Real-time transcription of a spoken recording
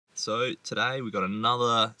So today we got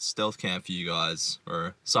another stealth camp for you guys,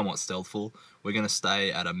 or somewhat stealthful. We're going to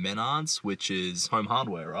stay at a Menards, which is home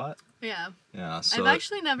hardware, right? Yeah. Yeah. So, I've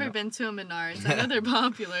actually never been to a Menards. I know they're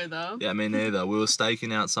popular though. Yeah, me neither. We were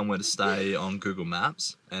staking out somewhere to stay on Google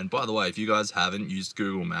Maps. And by the way, if you guys haven't used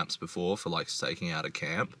Google Maps before for like staking out a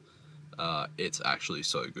camp, it's actually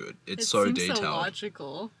so good. It's so detailed. So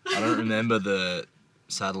logical. I don't remember the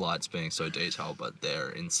satellites being so detailed, but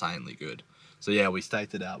they're insanely good. So yeah, we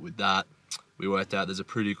staked it out with that. We worked out there's a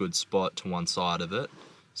pretty good spot to one side of it,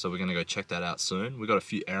 so we're gonna go check that out soon. We got a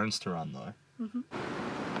few errands to run though. Mm-hmm.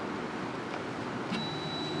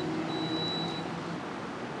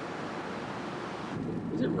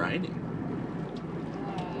 Is it raining?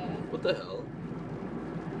 What the hell?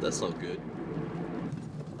 That's not good.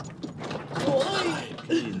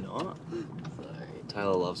 Can you not? Sorry.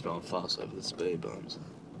 Taylor loves going fast over the speed bumps.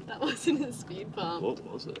 That wasn't a speed bump. What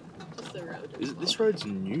was it? Just a road. This road's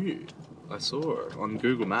new. I saw it on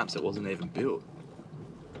Google Maps. It wasn't even built.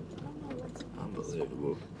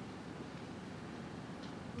 Unbelievable.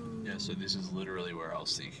 Yeah, so this is literally where I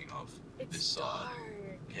was thinking of. It's this dark.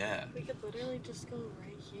 side. Yeah. We could literally just go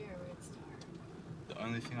right here where it's dark. The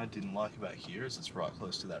only thing I didn't like about here is it's right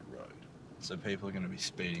close to that road. So people are going to be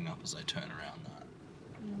speeding up as they turn around that.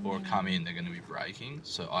 Or come in, they're going to be braking.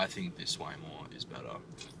 So I think this way more is better.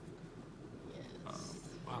 Yes.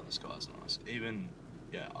 Wow, the sky's nice. Even,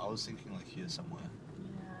 yeah, I was thinking like here somewhere.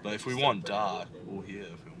 Yeah, But if we want dark, we'll here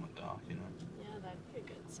if we want dark, you know. Yeah, that'd be a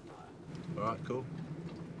good spot. Alright, cool.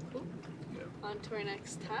 Cool. Yeah. On to our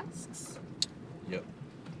next tasks. Yep.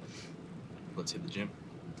 Let's hit the gym.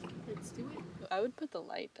 Let's do it. I would put the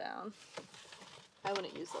light down. I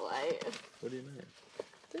wouldn't use the light. What do you mean?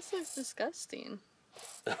 This looks disgusting.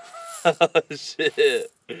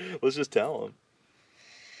 Shit. Let's just tell him.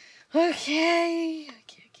 Okay.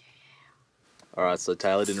 Alright, so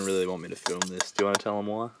Taylor didn't really want me to film this. Do you want to tell him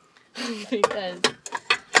why? Because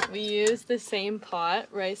we used the same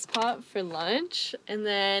rice pot for lunch, and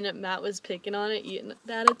then Matt was picking on it, eating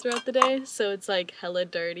at it throughout the day, so it's like hella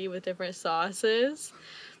dirty with different sauces.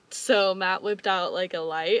 So Matt whipped out like a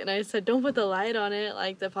light, and I said, don't put the light on it,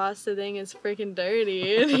 like the pasta thing is freaking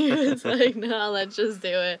dirty. And he was like, no, let's just do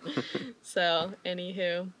it. So,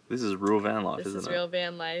 anywho. This is real van life, isn't it? This is real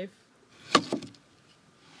van life.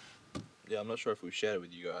 Yeah, I'm not sure if we've shared it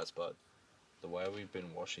with you guys, but the way we've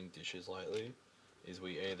been washing dishes lately is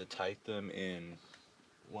we either take them in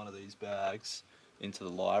one of these bags into the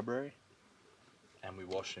library, and we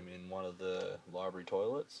wash them in one of the library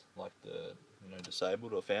toilets, like the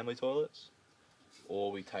disabled or family toilets, or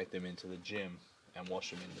we take them into the gym and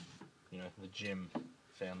wash them in the gym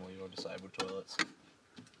family or disabled toilets.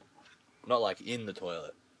 Not like in the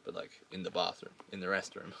toilet, but like in the bathroom, in the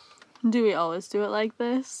restroom. Do we always do it like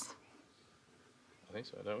this? I think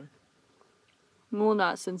so, don't we? Well,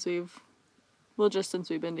 not since just since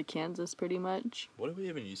we've been to Kansas, pretty much. What did we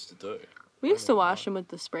even used to do? We used to wash them with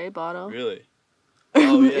the spray bottle. Really?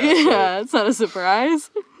 Oh, yeah. Yeah, it's not a surprise.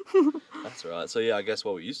 That's right. So yeah, I guess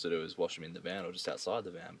what we used to do is wash them in the van or just outside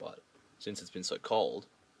the van, but since it's been so cold,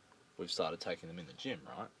 we've started taking them in the gym,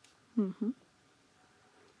 right? Mm-hmm.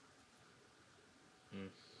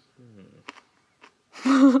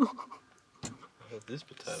 This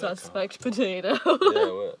potato Suspect potato. Yeah,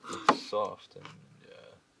 well, it's soft, and yeah,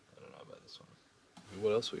 I don't know about this one.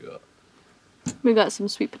 What else we got? We got some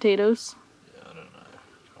sweet potatoes. Yeah, I don't know.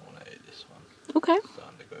 I want to eat this one. Okay. It's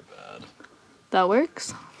starting to go bad. That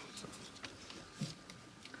works.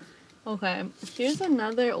 Okay, here's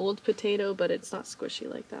another old potato, but it's not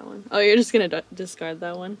squishy like that one. Oh, you're just gonna discard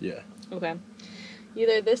that one? Yeah. Okay.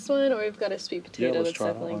 Either this one or we've got a sweet potato that's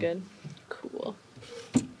definitely good. Cool.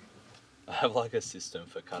 I have like a system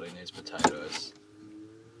for cutting these potatoes.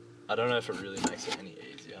 I don't know if it really makes it any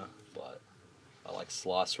easier, but I like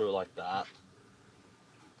slice through it like that.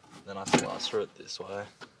 Then I slice through it this way.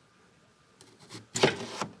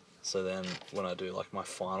 So then when I do like my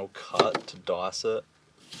final cut to dice it,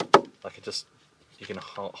 like you can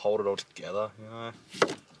hold it all together, you know?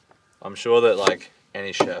 I'm sure that like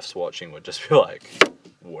any chefs watching would just be like,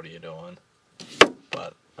 what are you doing?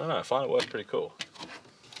 But I don't know, I find it works pretty cool.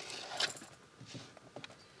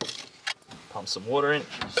 Pump some water in.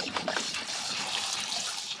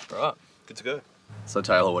 Alright, good to go. So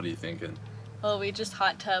Taylor, what are you thinking? Well, we just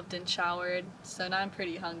hot tubbed and showered, so now I'm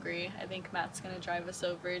pretty hungry. I think Matt's gonna drive us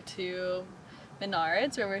over to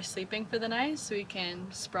Menards where we're sleeping for the night so we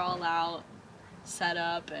can sprawl out, set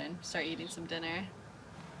up, and start eating some dinner.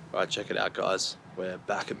 Alright, check it out guys. We're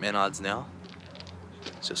back at Menards now.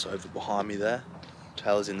 It's just over behind me there.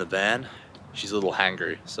 Taylor's in the van. She's a little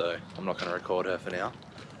hangry, so I'm not going to record her for now.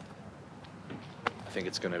 I think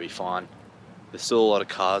it's going to be fine. There's still a lot of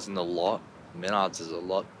cars in the lot. Menards is a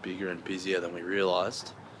lot bigger and busier than we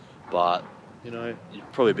realised. But, you know, you're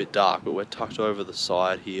probably a bit dark, but we're tucked over the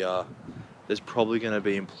side here. There's probably going to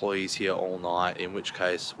be employees here all night, in which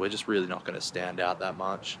case we're just really not going to stand out that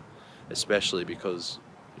much. Especially because,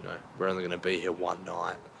 you know, we're only going to be here one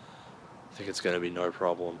night. I think it's going to be no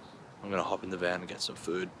problem. I'm going to hop in the van and get some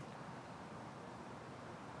food.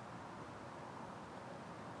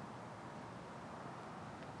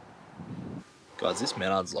 Guys, this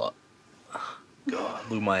Menards lot. God,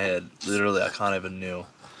 look at my head. Literally, I can't even kneel.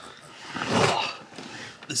 Oh,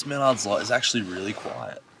 this Menards lot is actually really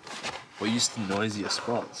quiet. We're used to noisier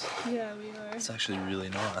spots. Yeah, we are. It's actually really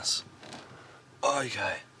nice.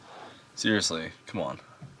 Okay. Seriously, come on.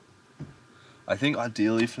 I think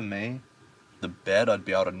ideally for me, the bed, I'd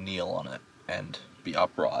be able to kneel on it and be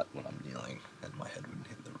upright when I'm kneeling and my head wouldn't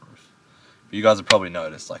hit the roof. But you guys have probably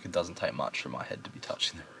noticed, like, it doesn't take much for my head to be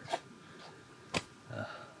touching the roof.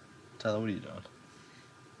 Tyler, what are you doing?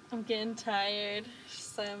 I'm getting tired,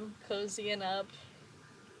 so I'm cozying up.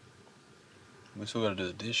 We still gotta do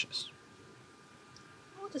the dishes.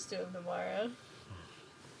 We'll just do them tomorrow.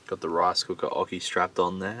 Got the rice cooker Oki strapped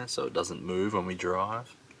on there so it doesn't move when we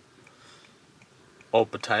drive. Old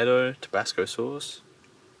potato, Tabasco sauce.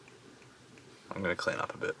 I'm gonna clean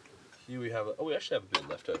up a bit. Here we have, we actually have a bit of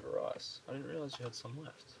leftover rice. I didn't realise you had some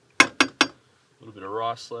left. A little bit of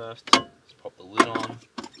rice left. Let's pop the lid on.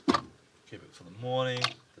 Keep it for the morning.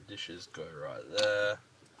 The dishes go right there.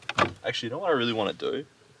 Actually, you know what I really want to do?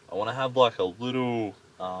 I want to have like a little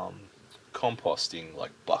composting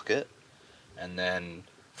like bucket, and then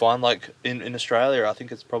find like in Australia, I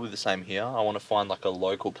think it's probably the same here. I want to find like a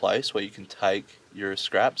local place where you can take your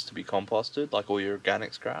scraps to be composted, like all your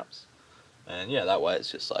organic scraps. And yeah, that way it's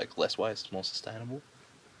just like less waste, more sustainable.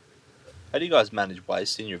 How do you guys manage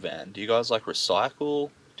waste in your van? Do you guys like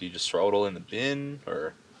recycle? Do you just throw it all in the bin,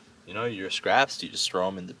 or you know, your scraps? Do you just throw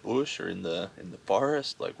them in the bush or in the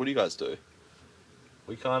forest? Like, what do you guys do?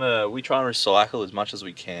 We try and recycle as much as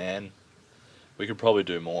we can. We could probably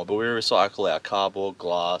do more, but we recycle our cardboard,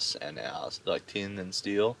 glass, and our like tin and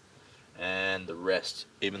steel, and the rest,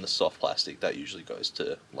 even the soft plastic, that usually goes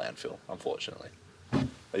to landfill. Unfortunately,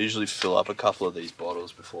 I usually fill up a couple of these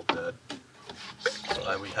bottles before bed,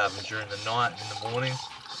 so we have them during the night and in the morning.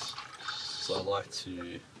 So I like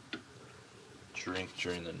to drink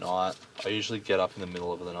during the night. I usually get up in the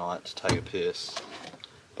middle of the night to take a piss,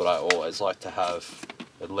 but I always like to have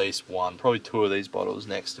at least one, probably two of these bottles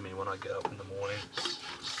next to me when I get up in the morning.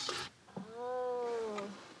 Oh.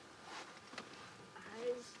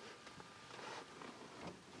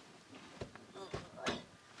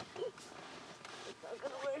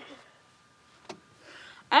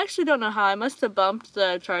 I actually don't know how. I must have bumped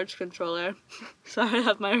the charge controller. So I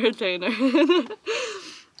have my retainer.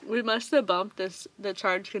 We must have bumped the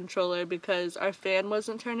charge controller because our fan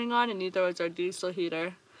wasn't turning on and neither was our diesel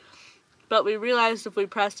heater. But we realized if we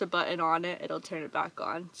press a button on it, it'll turn it back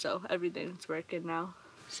on. So everything's working now.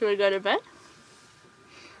 Should we go to bed?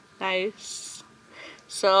 Nice.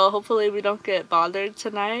 So hopefully we don't get bothered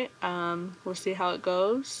tonight. We'll see how it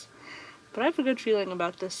goes. But I have a good feeling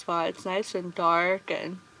about this spot. It's nice and dark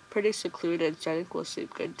and pretty secluded, so I think we'll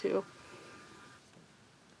sleep good too.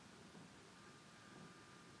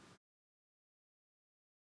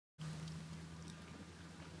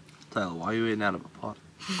 Taylor, why are you eating out of a pot?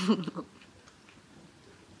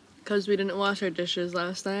 Because we didn't wash our dishes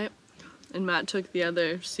last night, and Matt took the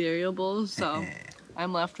other cereal bowls, so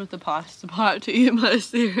I'm left with the pasta pot to eat my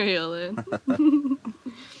cereal in.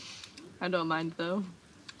 I don't mind though.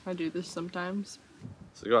 I do this sometimes.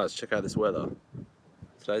 So guys, check out this weather.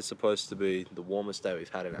 Today's supposed to be the warmest day we've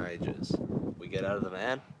had in ages. We get out of the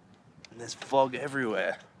van, and there's fog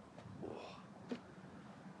everywhere.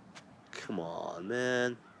 Come on,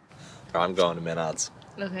 man. I'm going to Menards.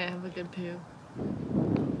 Okay, have a good poo.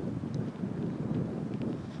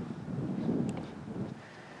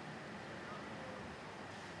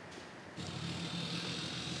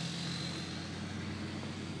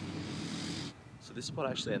 So this spot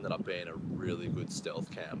actually ended up being a really good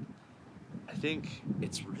stealth camp. I think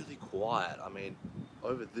it's really quiet. I mean,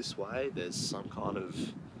 over this way there's some kind of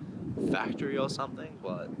factory or something,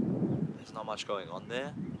 but there's not much going on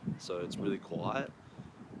there, so it's really quiet.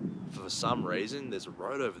 For some reason there's a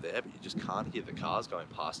road over there, but you just can't hear the cars going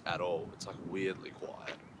past at all. It's like weirdly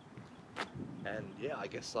quiet. And yeah, I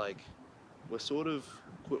guess like we're sort of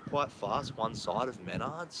quite fast one side of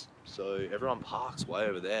Menards, so everyone parks way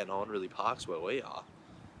over there. No one really parks where we are.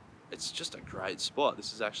 It's just a great spot.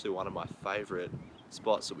 This is actually one of my favourite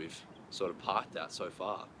spots that we've sort of parked at so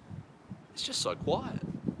far. It's just so quiet.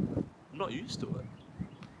 I'm not used to it.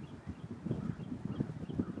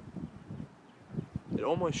 It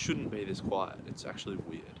almost shouldn't be this quiet. It's actually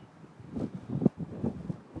weird.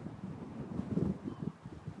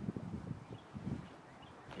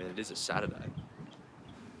 I mean, it is a Saturday.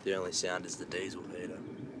 The only sound is the diesel heater.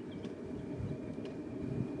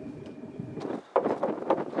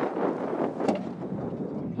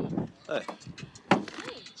 Hey.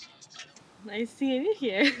 Nice seeing you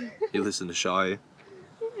here. You listen to Shy?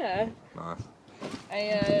 Yeah. Nice.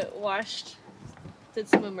 I did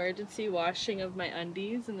some emergency washing of my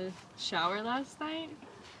undies in the shower last night.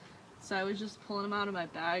 So I was just pulling them out of my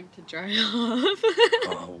bag to dry off.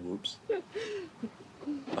 Oh, whoops.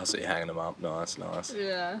 I see you hanging them up. Nice, nice.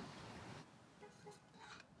 Yeah.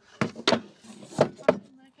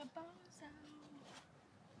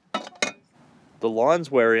 The lines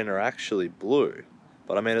we're in are actually blue.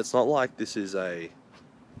 But I mean, it's not like this is a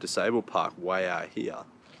disabled park way out here.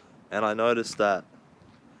 And I noticed that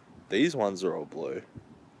these ones are all blue.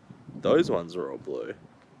 Those ones are all blue.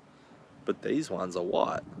 But these ones are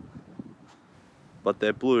white. But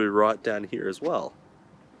they're blue right down here as well.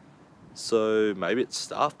 So maybe it's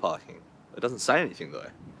staff parking. It doesn't say anything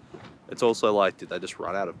though. It's also like, did they just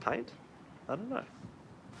run out of paint? I don't know.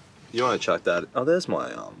 You want to chuck that? Oh, there's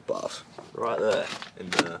my buff. Right there in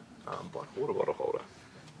the black water bottle holder.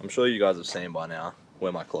 I'm sure you guys have seen by now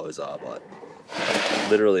where my clothes are, but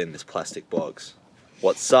literally in this plastic box.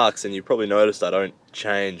 What sucks, and you probably noticed I don't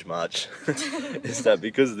change much, is that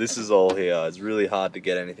because this is all here, it's really hard to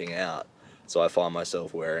get anything out. So I find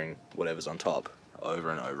myself wearing whatever's on top over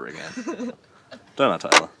and over again. Don't I,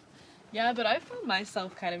 Taylor? Yeah, but I found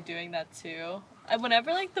myself kind of doing that too.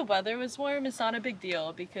 Whenever like the weather was warm, it's not a big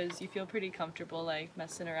deal because you feel pretty comfortable like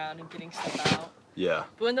messing around and getting stuff out. Yeah.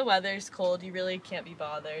 But when the weather's cold, you really can't be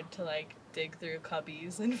bothered to like dig through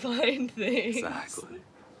cubbies and find things. Exactly.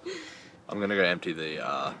 I'm gonna go empty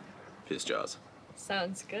the piss jars.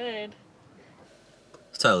 Sounds good.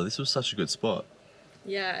 Taylor, this was such a good spot.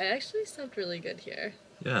 Yeah, I actually slept really good here.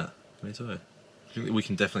 Yeah, me too. I think we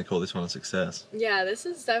can definitely call this one a success. Yeah, this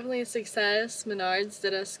is definitely a success. Menards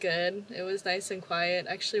did us good. It was nice and quiet.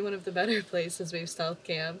 Actually, one of the better places we've stealth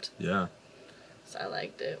camped. Yeah. So I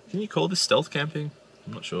liked it. Can you call this stealth camping?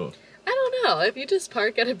 I'm not sure. I don't know. If you just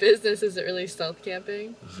park at a business, is it really stealth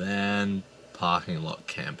camping? Van parking lot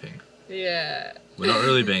camping. Yeah. We're not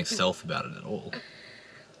really being stealth about it at all.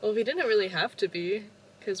 Well, we didn't really have to be,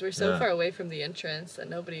 because we're so Yeah. far away from the entrance that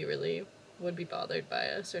nobody really would be bothered by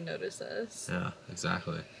us or notice us. Yeah,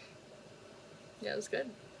 exactly. Yeah, it was good.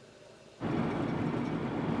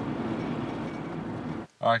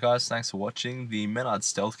 Alright guys, thanks for watching. The Menards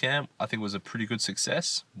Stealth Camp, I think was a pretty good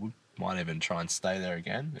success. We might even try and stay there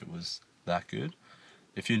again. It was that good.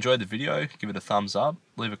 If you enjoyed the video, give it a thumbs up,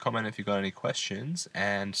 leave a comment if you've got any questions,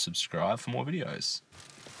 and subscribe for more videos.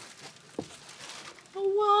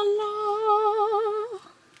 Voila!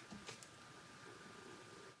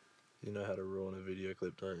 You know how to ruin a video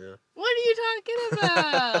clip, don't you? What are you talking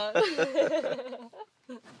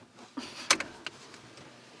about?